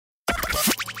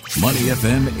Money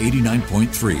FM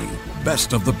 89.3,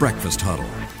 best of the breakfast huddle.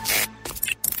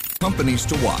 Companies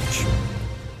to watch.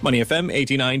 Money FM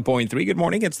 89.3. Good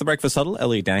morning. It's the Breakfast Huddle.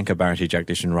 Ellie Danka, Bharati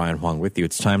Jagdish and Ryan Huang with you.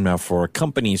 It's time now for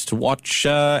companies to watch.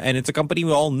 And it's a company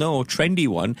we all know, trendy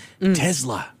one,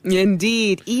 Tesla.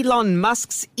 Indeed. Elon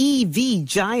Musk's EV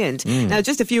giant. Now,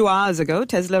 just a few hours ago,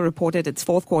 Tesla reported its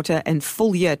fourth quarter and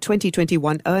full year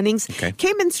 2021 earnings.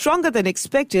 Came in stronger than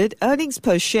expected. Earnings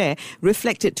per share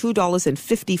reflected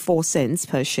 $2.54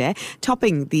 per share,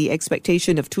 topping the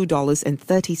expectation of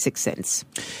 $2.36.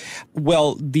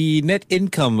 Well, the net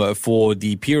income for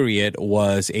the period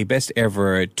was a best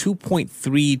ever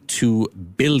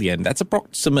 $2.32 billion. That's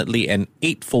approximately an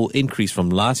eightfold increase from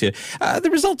last year. The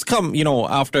results come,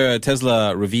 after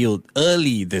Tesla revealed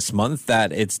early this month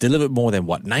that it's delivered more than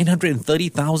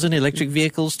 930,000 electric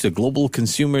vehicles to global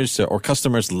consumers or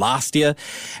customers last year.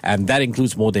 And that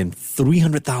includes more than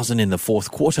 300,000 in the fourth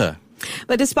quarter.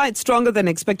 But despite stronger than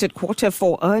expected quarter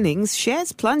four earnings,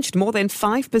 shares plunged more than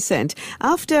 5%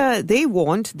 after they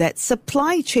warned that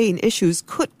supply chain issues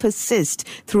could persist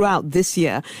throughout this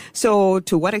year. So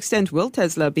to what extent will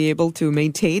Tesla be able to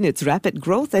maintain its rapid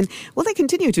growth, and will they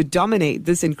continue to dominate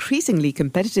this increasingly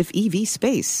competitive EV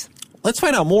space? Let's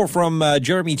find out more from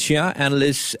Jeremy Chia,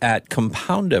 analyst at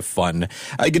Compounder Fund.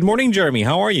 Good morning, Jeremy.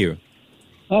 How are you?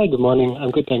 Hi, good morning.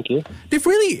 I'm good, thank you. They've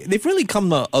really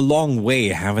come a long way,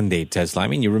 haven't they, Tesla? I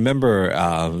mean, you remember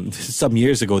some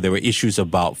years ago there were issues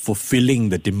about fulfilling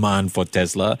the demand for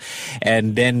Tesla,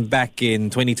 and then back in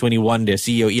 2021, their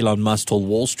CEO Elon Musk told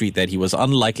Wall Street that he was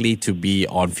unlikely to be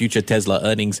on future Tesla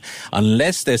earnings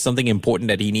unless there's something important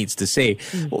that he needs to say.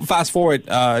 Well, fast forward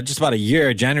just about a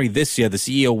year, January this year, the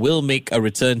CEO will make a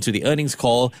return to the earnings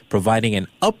call, providing an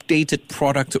updated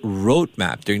product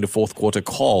roadmap during the fourth quarter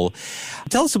call.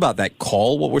 Tell us about that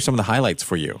call. What were some of the highlights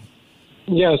for you?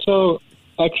 Yeah, so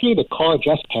actually the call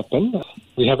just happened.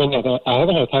 I haven't had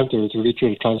time to read through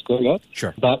the transcript yet.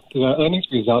 Sure. But the earnings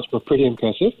results were pretty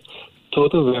impressive.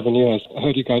 Total revenue, as I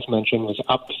heard you guys mention, was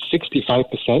up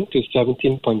 65% to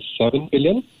 $17.7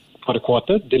 billion for the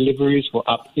quarter. Deliveries were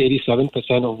up 87%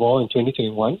 overall in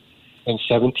 2021 and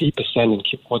 70% in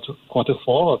quarter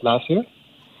four of last year.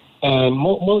 And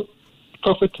more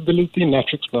profitability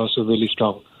metrics were also really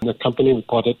strong. The company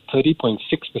reported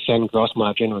 30.6% gross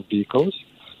margin on vehicles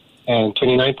and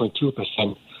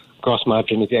 29.2% gross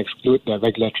margin if you exclude the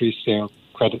regulatory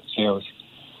credit sales.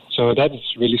 So that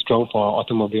is really strong for an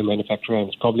automobile manufacturer, and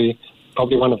it's probably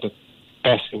one of the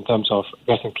best in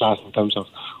class in terms of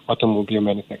automobile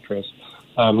manufacturers.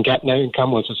 GAAP net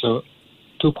income was also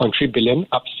 $2.3 billion,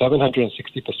 up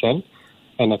 760%,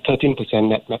 and a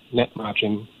 13% net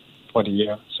margin for the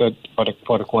year, so for the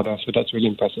quarter. So that's really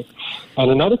impressive. And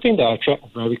another thing that I track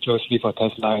very closely for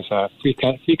Tesla is free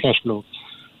cash flow.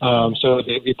 So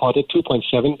they reported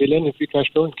 $2.7 billion in free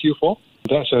cash flow in Q4.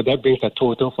 So that brings the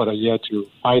total for the year to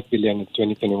 $5 billion in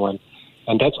 2021.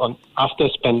 And that's after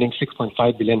spending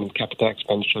 $6.5 billion in capital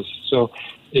expenditures. So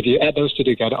if you add those two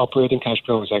together, operating cash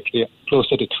flow is actually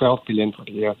closer to $12 billion for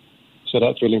the year. So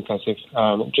that's really impressive.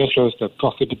 It just shows the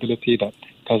profitability that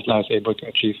Tesla is able to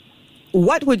achieve.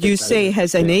 What would you say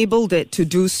has enabled it to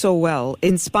do so well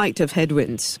in spite of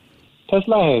headwinds?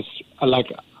 Tesla has, like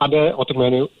other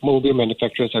automobile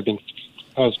manufacturers,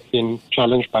 has been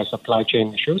challenged by supply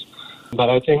chain issues. But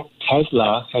I think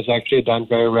Tesla has actually done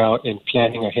very well in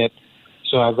planning ahead.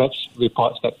 So I read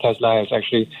reports that Tesla has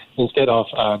actually, instead of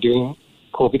during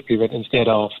COVID period, instead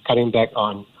of cutting back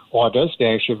on orders,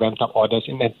 they actually ramped up orders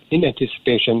in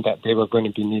anticipation that they were going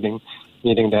to be needing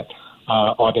that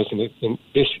orders in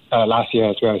this last year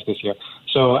as well as this year.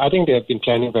 So I think they have been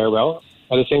planning very well.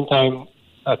 At the same time,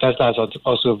 Tesla is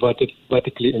also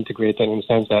vertically integrated in the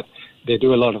sense that they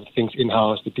do a lot of things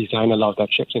in-house, they design a lot of their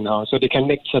chips in-house, so they can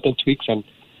make certain tweaks and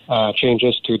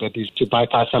changes to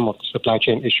bypass some of the supply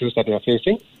chain issues that they are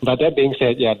facing. But that being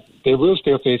said, yeah, they will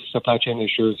still face supply chain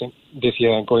issues this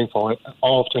year and going forward,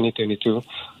 all of 2022.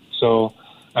 So,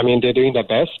 I mean, they're doing their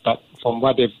best, but from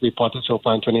what they've reported so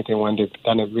far in 2021, they've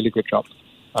done a really good job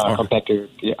compared to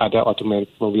the other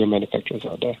automobile manufacturers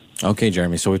out there. Okay,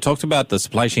 Jeremy. So we talked about the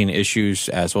supply chain issues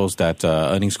as well as that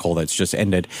earnings call that's just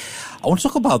ended. I want to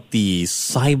talk about the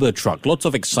Cybertruck. Lots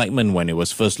of excitement when it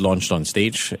was first launched on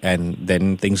stage, and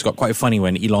then things got quite funny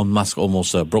when Elon Musk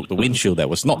almost broke the windshield that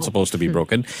was not supposed to be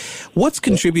broken. What's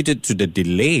contributed to the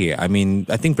delay? I mean,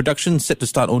 I think production's set to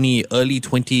start only early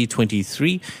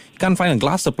 2023. You can't find a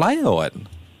glass supplier or what?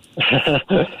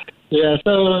 Yeah,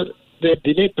 so they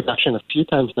delayed production a few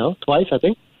times now, twice I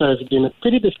think. So it's been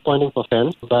pretty disappointing for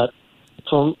fans, but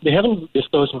They haven't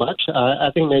disclosed much.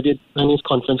 I think maybe earnings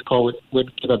conference call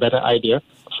would give a better idea.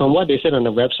 From what they said on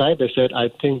the website, they said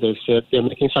they're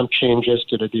making some changes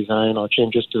to the design or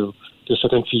changes to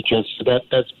certain features. So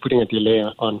that's putting a delay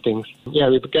on things. Yeah,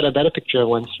 we get a better picture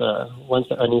once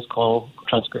the earnings call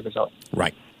transcript is out.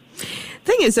 Right.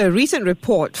 Thing is, a recent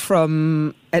report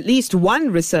from at least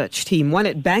one research team, one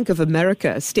at Bank of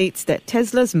America, states that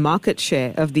Tesla's market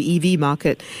share of the EV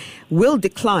market will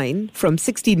decline from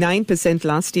 69%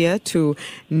 last year to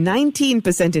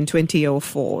 19% in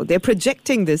 2004. They're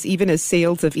projecting this even as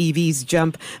sales of EVs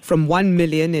jump from 1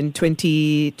 million in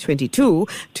 2022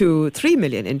 to 3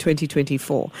 million in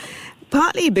 2024.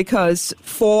 Partly because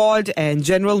Ford and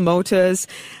General Motors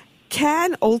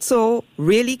can also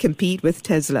really compete with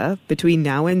Tesla between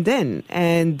now and then.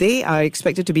 And they are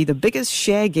expected to be the biggest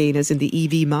share gainers in the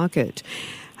EV market.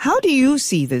 How do you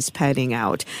see this panning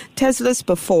out, Tesla's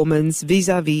performance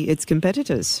vis-a-vis its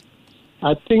competitors?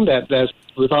 I think that there's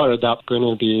without a doubt going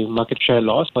to be market share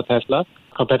loss for Tesla.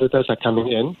 Competitors are coming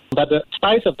in. But the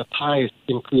size of the pie is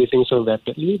increasing so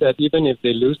rapidly that even if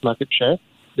they lose market share,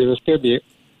 they will still be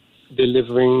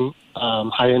delivering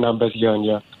higher numbers year on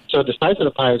year. So the size of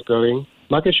the pie is growing,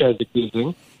 market share is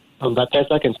decreasing, but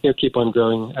Tesla can still keep on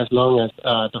growing as long as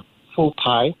the full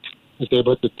pie is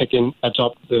able to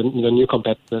absorb the new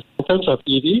competitors. In terms of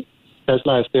EV,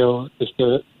 Tesla is still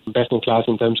best in class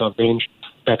in terms of range,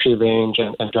 battery range,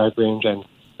 and drive range and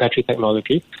battery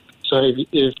technology. So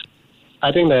if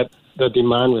I think that the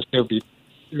demand will still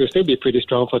be pretty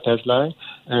strong for Tesla,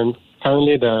 and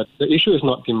currently the issue is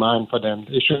not demand for them.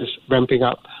 The issue is ramping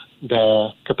up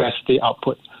their capacity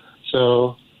output.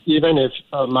 So even if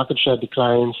market share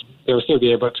declines, they will still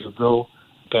be able to grow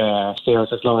their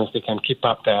sales as long as they can keep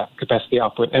up their capacity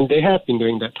output. And they have been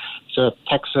doing that. So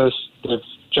Texas, they've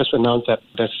just announced that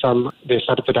they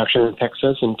started production in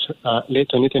Texas in late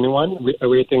 2021,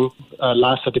 awaiting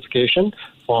last certification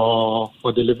for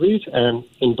deliveries, and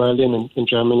in Berlin and in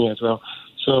Germany as well.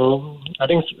 So I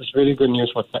think it's really good news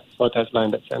for Tesla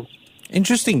in that sense.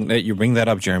 Interesting that you bring that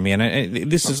up, Jeremy. And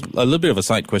this is a little bit of a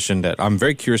side question that I'm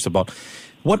very curious about.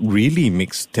 What really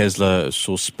makes Tesla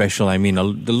so special? I mean, a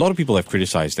lot of people have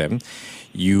criticized them.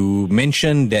 You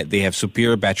mentioned that they have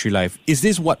superior battery life. Is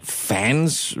this what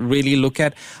fans really look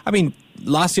at? I mean,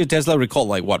 last year Tesla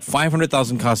recalled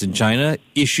 500,000 cars in China,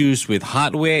 issues with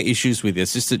hardware, issues with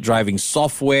assisted driving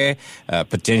software,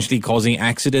 potentially causing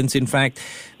accidents, in fact.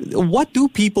 What do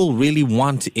people really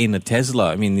want in a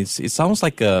Tesla? I mean, it sounds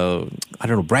like a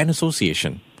brand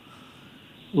association.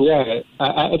 Yeah,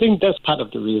 I think that's part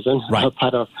of the reason, right.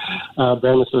 Part of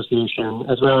brand association,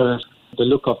 as well as the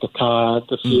look of the car,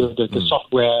 the feel, the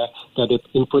software that they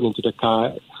input into the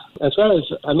car, as well as,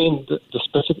 I mean,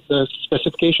 the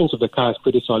specifications of the car is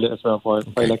pretty solid as well for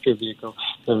electric vehicle.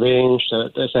 The range,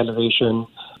 the acceleration,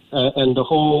 and the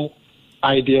whole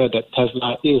idea that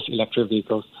Tesla is electric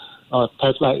vehicles, or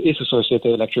Tesla is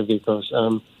associated with electric vehicles.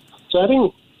 So I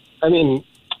think,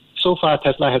 so far,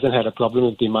 Tesla hasn't had a problem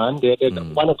with demand. They're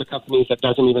one of the companies that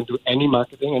doesn't even do any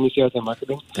marketing, any sales and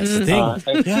marketing. That's the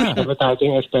thing.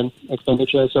 Advertising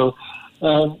expenditure. So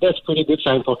that's a pretty good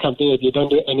sign for a company if you don't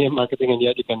do any marketing and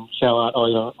yet you can sell out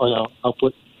all your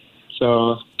output.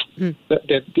 So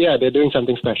they're doing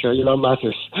something special. Elon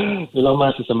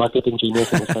Musk is a marketing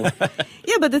genius in a sense.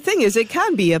 Yeah, but the thing is, it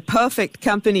can't be a perfect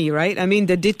company, right? I mean,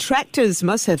 the detractors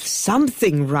must have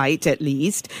something right, at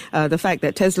least. The fact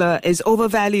that Tesla is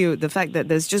overvalued, the fact that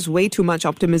there's just way too much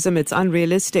optimism, it's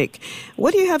unrealistic.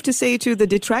 What do you have to say to the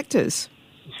detractors?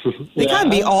 They can't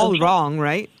be all wrong,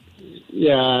 right?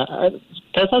 Yeah,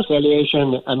 Tesla's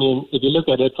valuation, if you look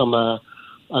at it from a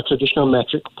traditional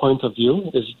metric point of view,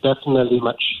 is definitely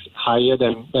much higher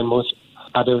than most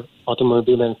other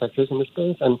automobile manufacturers in the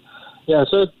space. And yeah,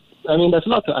 so there's a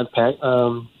lot to unpack.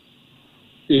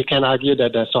 You can argue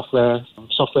that there's software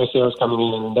sales coming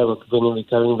in and that will bring in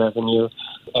recurring revenue,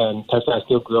 and Tesla is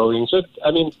still growing. So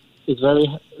it's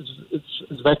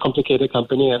a very complicated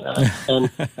company, and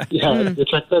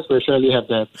detractors will surely have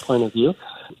their point of view.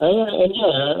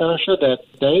 I'm sure that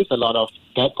there is a lot of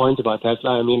bad points about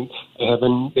Tesla. They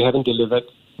haven't delivered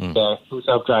the full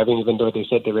self-driving, even though they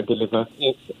said they would deliver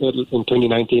it in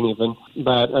 2019 even.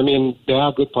 But there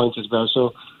are good points as well.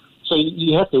 So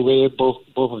you have to weigh both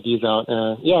of these out.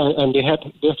 And they've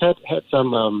had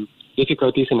some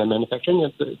difficulties in the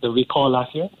manufacturing. The recall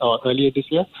last year or earlier this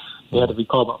year, they had a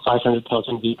recall about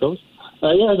 500,000 vehicles.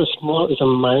 It's a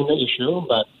minor issue,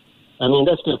 but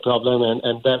that's still a problem,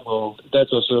 and that's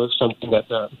also something that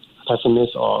the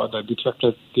pessimists or the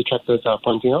detractors are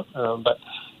pointing out. But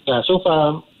so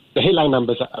far the headline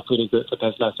numbers are pretty good for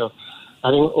Tesla. So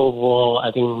I think overall,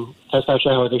 Tesla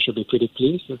shareholders should be pretty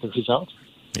pleased with the results.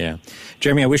 Yeah.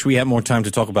 Jeremy, I wish we had more time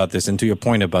to talk about this. And to your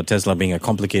point about Tesla being a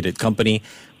complicated company,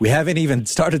 we haven't even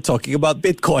started talking about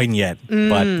Bitcoin yet.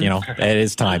 But, it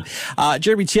is time.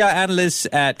 Jeremy Chia, analyst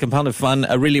at Compounded Fund.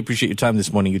 I really appreciate your time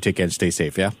this morning. You take care and stay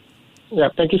safe, yeah? Yeah,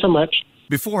 thank you so much.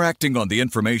 Before acting on the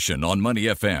information on Money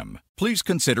FM, please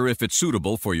consider if it's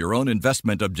suitable for your own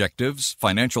investment objectives,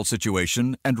 financial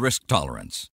situation, and risk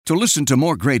tolerance. To listen to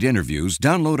more great interviews,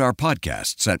 download our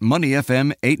podcasts at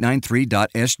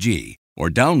moneyfm893.sg or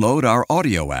download our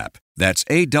audio app. That's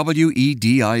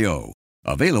AWEDIO.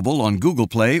 Available on Google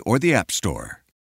Play or the App Store.